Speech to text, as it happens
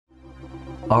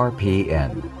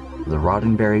RPN, the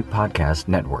Roddenberry Podcast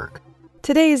Network.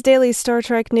 Today's daily Star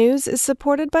Trek news is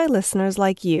supported by listeners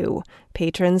like you,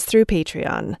 patrons through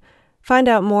Patreon. Find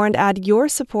out more and add your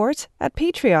support at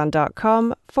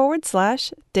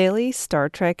patreon.com/daily Star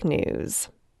Trek news.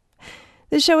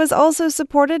 The show is also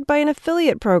supported by an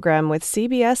affiliate program with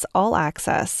CBS All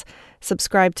Access.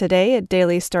 Subscribe today at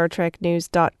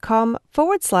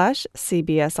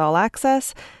dailystartreknews.com/CBS All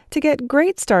Access to get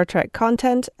great Star Trek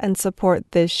content and support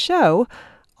this show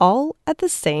all at the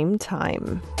same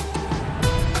time.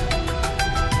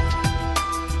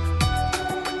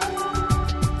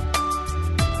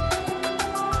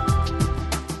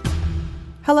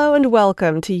 Hello and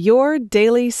welcome to your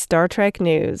daily Star Trek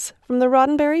news from the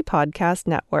Roddenberry Podcast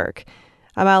Network.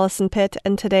 I'm Allison Pitt,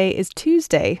 and today is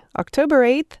Tuesday, October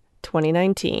 8th,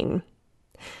 2019.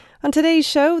 On today's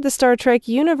show, the Star Trek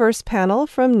Universe panel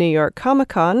from New York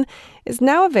Comic-Con is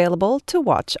now available to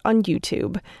watch on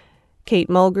YouTube. Kate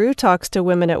Mulgrew talks to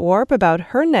Women at Warp about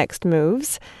her next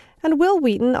moves, and Will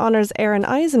Wheaton honors Aaron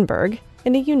Eisenberg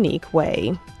in a unique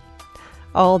way.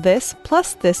 All this,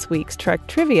 plus this week's Trek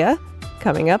trivia,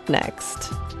 coming up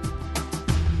next.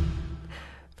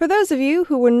 For those of you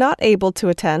who were not able to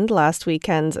attend last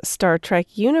weekend's Star Trek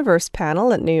Universe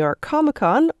panel at New York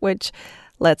Comic-Con, which,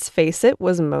 let's face it,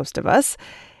 was most of us,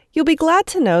 you'll be glad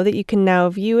to know that you can now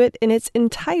view it in its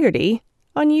entirety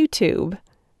on YouTube.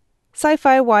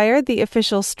 Sci-Fi Wire, the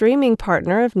official streaming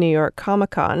partner of New York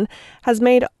Comic-Con, has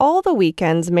made all the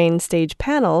weekend's main stage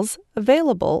panels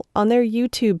available on their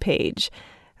YouTube page,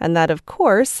 and that, of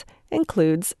course,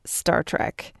 includes Star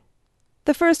Trek.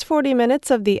 The first 40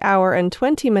 minutes of the hour and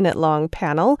 20-minute-long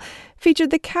panel featured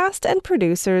the cast and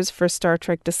producers for Star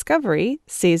Trek Discovery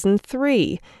Season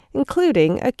 3,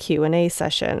 including a Q&A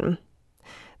session.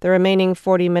 The remaining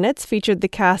 40 minutes featured the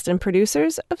cast and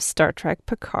producers of Star Trek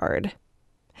Picard.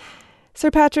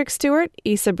 Sir Patrick Stewart,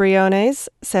 Issa Briones,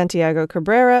 Santiago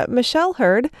Cabrera, Michelle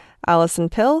Hurd, Alison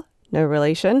Pill, no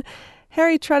relation,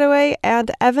 Harry Treadaway,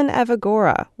 and Evan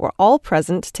Evagora were all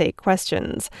present to take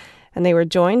questions, and they were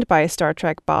joined by Star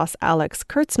Trek boss Alex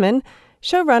Kurtzman,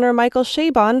 showrunner Michael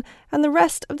Chabon, and the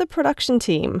rest of the production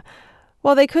team.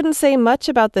 While they couldn't say much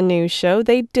about the new show,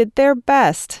 they did their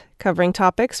best, covering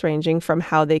topics ranging from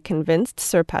how they convinced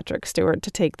Sir Patrick Stewart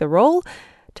to take the role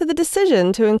to the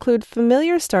decision to include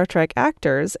familiar Star Trek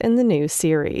actors in the new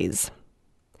series.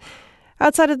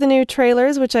 Outside of the new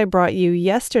trailers, which I brought you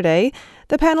yesterday,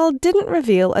 the panel didn't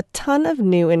reveal a ton of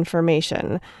new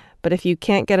information. But if you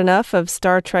can't get enough of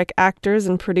Star Trek actors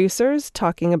and producers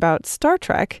talking about Star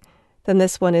Trek, then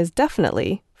this one is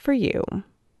definitely for you.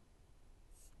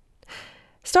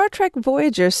 Star Trek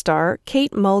Voyager star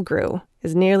Kate Mulgrew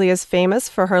is nearly as famous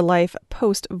for her life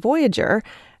post-Voyager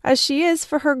as she is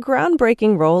for her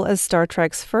groundbreaking role as Star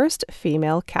Trek's first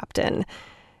female captain.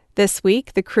 This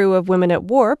week, the crew of Women at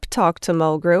Warp talked to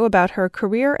Mulgrew about her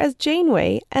career as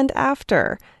Janeway and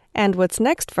after, and what's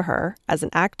next for her as an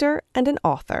actor and an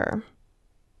author.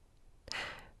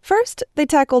 First, they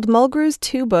tackled Mulgrew's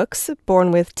two books,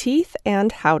 Born with Teeth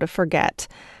and How to Forget.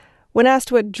 When asked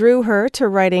what drew her to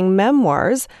writing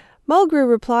memoirs, Mulgrew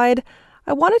replied,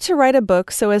 "I wanted to write a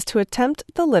book so as to attempt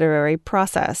the literary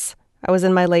process. I was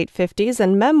in my late 50s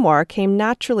and memoir came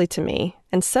naturally to me,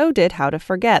 and so did How to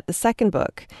Forget, the second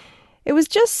book. It was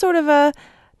just sort of not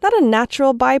a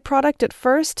natural byproduct at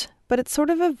first, but it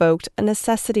sort of evoked a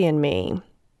necessity in me."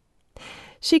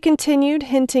 She continued,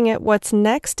 hinting at what's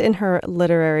next in her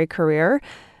literary career.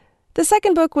 "The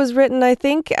second book was written, I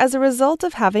think, as a result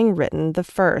of having written the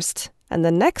first, and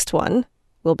the next one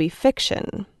will be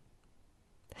fiction."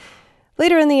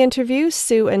 Later in the interview,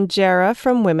 Sue and Jara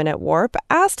from Women at Warp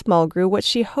asked Mulgrew what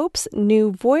she hopes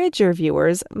new Voyager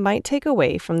viewers might take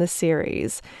away from the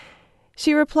series.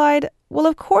 She replied, "Well,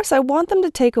 of course I want them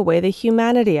to take away the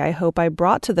humanity I hope I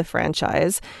brought to the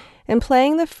franchise in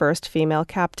playing the first female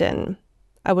captain.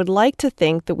 I would like to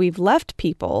think that we've left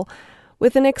people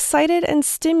with an excited and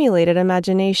stimulated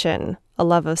imagination, a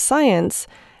love of science,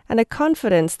 and a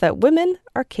confidence that women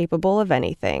are capable of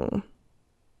anything."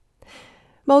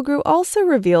 Mulgrew also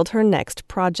revealed her next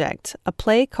project, a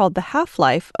play called The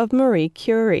Half-Life of Marie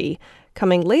Curie,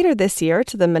 coming later this year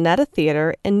to the Minetta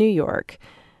Theater in New York.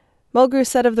 Mulgrew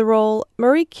said of the role,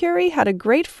 "Marie Curie had a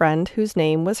great friend whose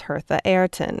name was Hertha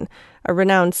Ayrton, a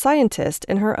renowned scientist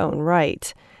in her own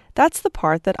right. That's the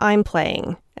part that I'm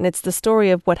playing, and it's the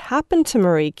story of what happened to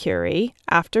Marie Curie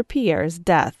after Pierre's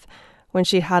death, when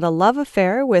she had a love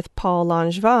affair with Paul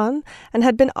Langevin and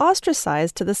had been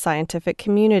ostracized to the scientific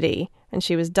community, and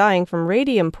she was dying from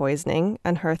radium poisoning,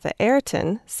 and Hertha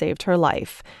Ayrton saved her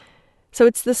life. So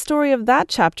it's the story of that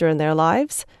chapter in their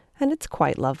lives, and it's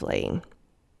quite lovely."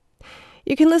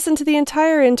 You can listen to the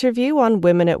entire interview on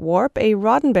Women at Warp, a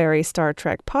Roddenberry Star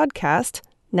Trek podcast,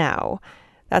 now.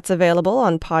 That's available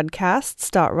on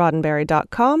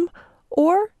podcasts.roddenberry.com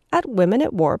or at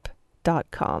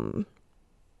womenatwarp.com.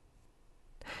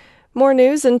 More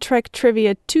news and Trek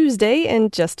Trivia Tuesday in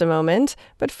just a moment,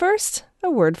 but first,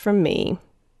 a word from me.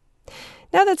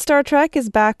 Now that Star Trek is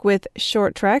back with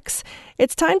short treks,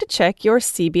 it's time to check your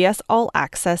CBS All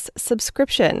Access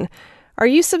subscription. Are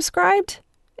you subscribed?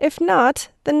 If not,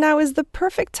 then now is the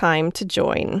perfect time to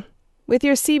join. With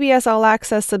your CBS All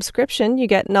Access subscription, you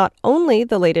get not only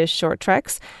the latest short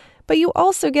treks, but you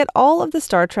also get all of the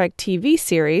Star Trek TV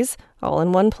series all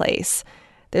in one place.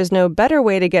 There's no better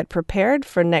way to get prepared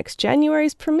for next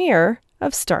January's premiere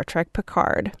of Star Trek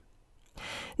Picard.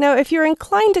 Now, if you're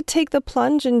inclined to take the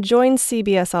plunge and join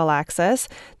CBS All Access,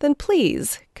 then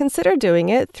please consider doing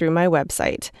it through my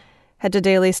website. Head to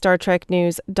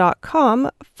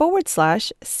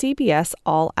dailystartreknews.com/CBS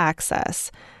All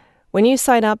Access. When you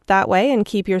sign up that way and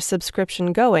keep your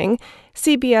subscription going,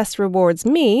 CBS rewards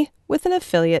me with an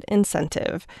affiliate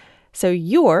incentive. So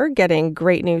you're getting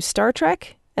great new Star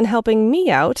Trek and helping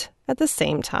me out at the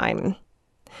same time.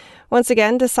 Once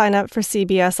again, to sign up for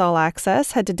CBS All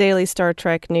Access, head to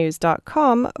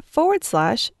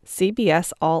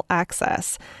dailystartreknews.com/CBS All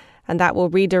Access, and that will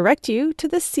redirect you to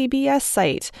the CBS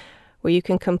site, where you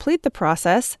can complete the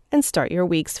process and start your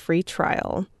week's free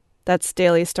trial. That's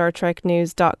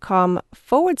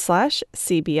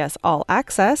dailystartreknews.com/CBS All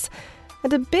Access,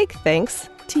 and a big thanks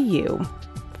to you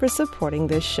for supporting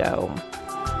this show.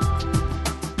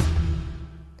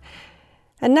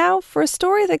 And now for a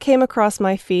story that came across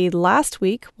my feed last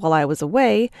week while I was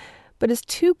away, but is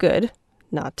too good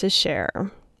not to share.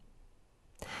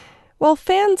 While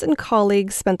fans and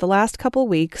colleagues spent the last couple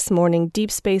weeks mourning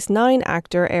Deep Space Nine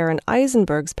actor Aaron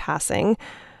Eisenberg's passing,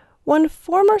 one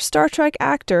former Star Trek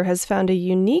actor has found a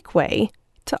unique way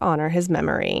to honor his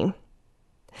memory.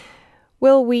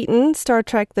 Will Wheaton, Star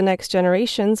Trek The Next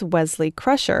Generation's Wesley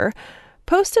Crusher,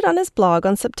 posted on his blog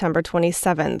on September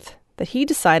 27th that he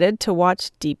decided to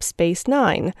watch Deep Space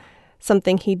Nine,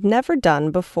 something he'd never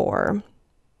done before.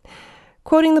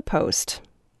 Quoting the post,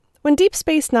 "When Deep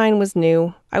Space Nine was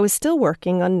new, I was still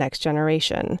working on Next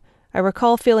Generation. I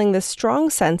recall feeling this strong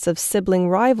sense of sibling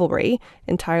rivalry,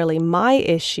 entirely my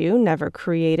issue, never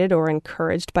created or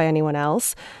encouraged by anyone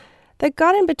else, that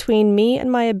got in between me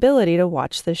and my ability to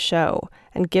watch the show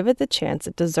and give it the chance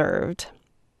it deserved.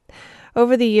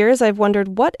 Over the years, I've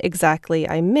wondered what exactly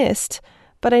I missed,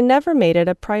 but I never made it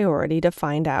a priority to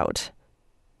find out.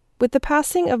 With the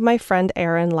passing of my friend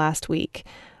Aaron last week,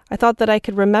 I thought that I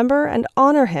could remember and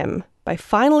honor him by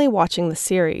finally watching the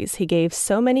series he gave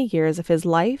so many years of his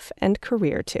life and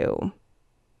career to."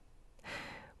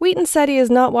 Wheaton said he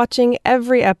is not watching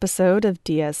every episode of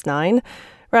DS9.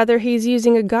 Rather, he's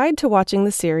using a guide to watching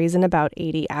the series in about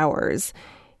 80 hours.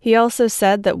 He also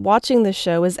said that watching the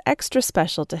show is extra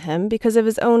special to him because of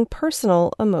his own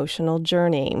personal emotional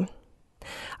journey.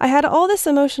 "I had all this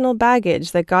emotional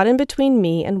baggage that got in between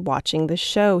me and watching the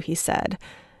show," he said.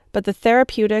 "But the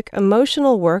therapeutic,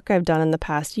 emotional work I've done in the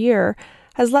past year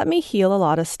has let me heal a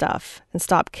lot of stuff and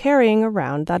stop carrying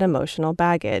around that emotional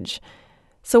baggage.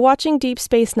 So watching Deep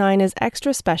Space Nine is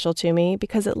extra special to me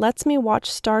because it lets me watch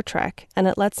Star Trek and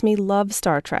it lets me love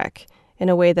Star Trek in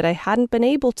a way that I hadn't been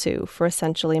able to for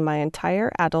essentially my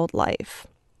entire adult life."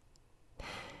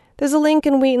 There's a link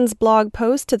in Wheaton's blog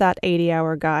post to that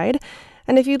 80-hour guide,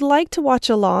 and if you'd like to watch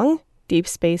along, Deep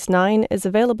Space Nine is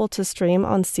available to stream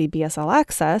on CBS All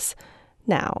Access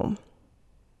now.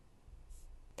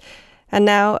 And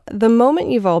now, the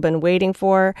moment you've all been waiting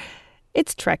for,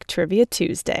 it's Trek Trivia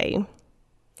Tuesday.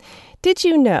 Did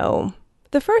you know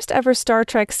the first ever Star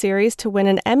Trek series to win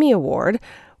an Emmy Award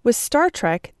was Star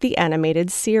Trek The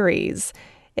Animated Series?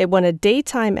 It won a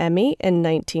Daytime Emmy in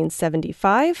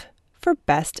 1975 for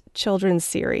Best Children's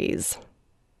Series.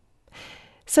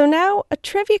 So now, a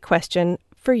trivia question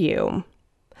for you.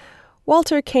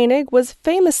 Walter Koenig was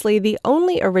famously the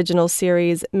only original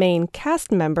series main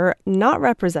cast member not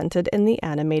represented in the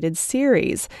animated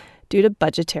series due to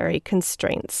budgetary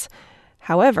constraints.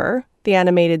 However, the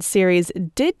animated series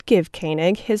did give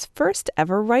Koenig his first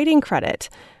ever writing credit,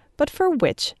 but for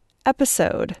which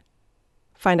episode?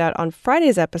 Find out on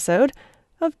Friday's episode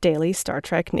of Daily Star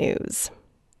Trek News.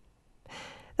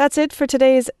 That's it for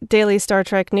today's Daily Star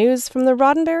Trek News from the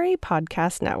Roddenberry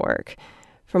Podcast Network.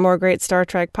 For more great Star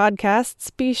Trek podcasts,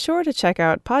 be sure to check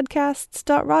out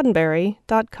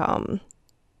podcasts.roddenberry.com.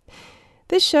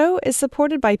 This show is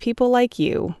supported by people like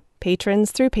you,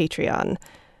 patrons through Patreon.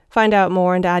 Find out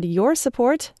more and add your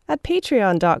support at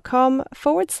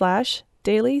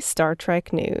patreon.com/Daily Star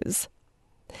Trek News.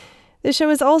 The show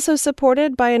is also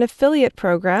supported by an affiliate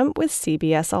program with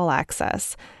CBS All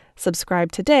Access.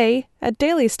 Subscribe today at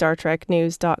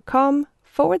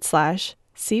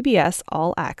dailystartreknews.com/CBS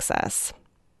All Access.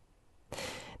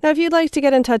 Now, if you'd like to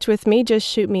get in touch with me, just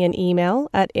shoot me an email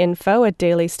at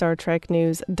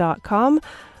info@dailystartreknews.com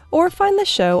or find the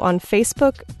show on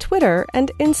Facebook, Twitter,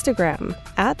 and Instagram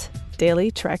at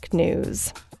Daily Trek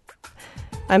News.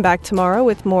 I'm back tomorrow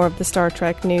with more of the Star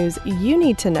Trek news you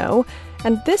need to know,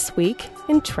 and this week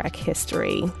in Trek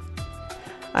history.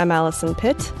 I'm Allison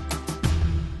Pitt.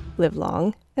 Live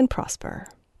long and prosper.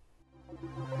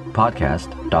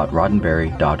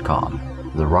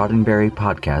 Podcast.roddenberry.com, the Roddenberry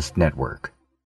Podcast Network.